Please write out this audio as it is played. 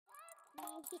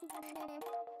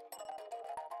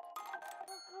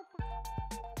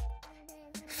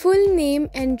Full name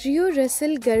Andrew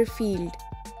Russell Garfield.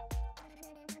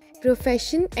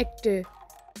 Profession actor.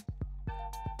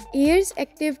 Years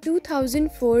active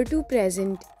 2004 to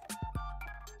present.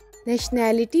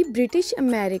 Nationality British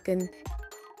American.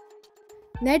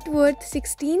 Net worth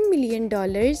 $16 million.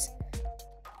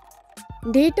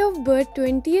 Date of birth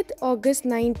 20th August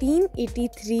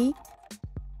 1983.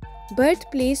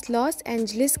 Birthplace Los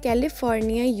Angeles,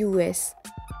 California, US.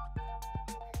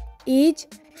 Age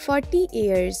 40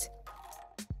 years.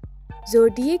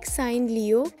 Zodiac sign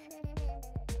Leo.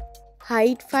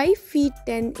 Height 5 feet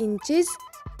 10 inches.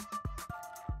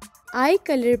 Eye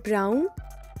color brown.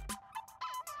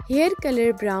 Hair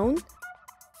color brown.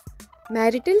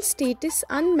 Marital status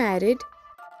unmarried.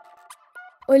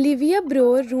 Olivia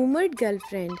Brewer rumored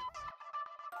girlfriend.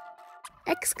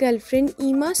 Ex-girlfriend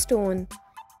Emma Stone.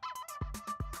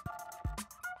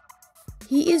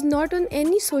 He is not on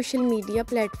any social media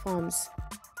platforms.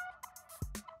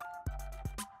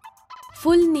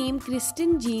 Full name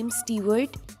Kristen James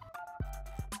Stewart.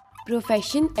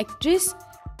 Profession actress.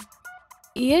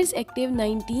 Years active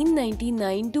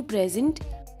 1999 to present.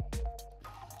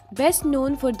 Best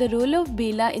known for the role of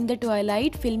Bella in the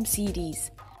Twilight film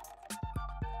series.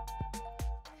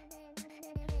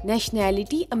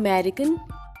 Nationality American.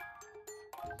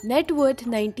 Net worth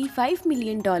 $95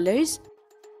 million.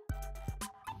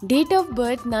 Date of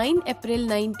birth 9 April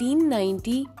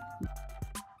 1990.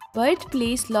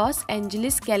 Birthplace Los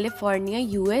Angeles, California,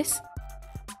 US.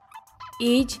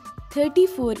 Age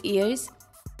 34 years.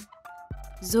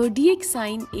 Zodiac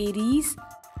sign Aries.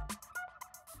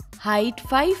 Height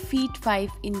 5 feet 5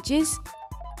 inches.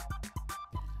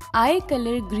 Eye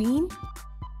color green.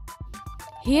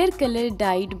 Hair color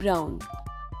dyed brown.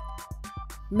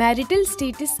 Marital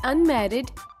status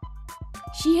unmarried.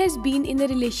 She has been in a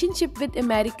relationship with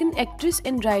American actress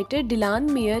and writer Dylan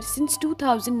Mayer since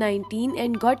 2019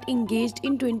 and got engaged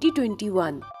in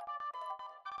 2021.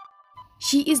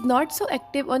 She is not so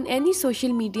active on any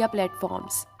social media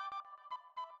platforms.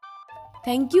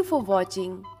 Thank you for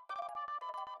watching.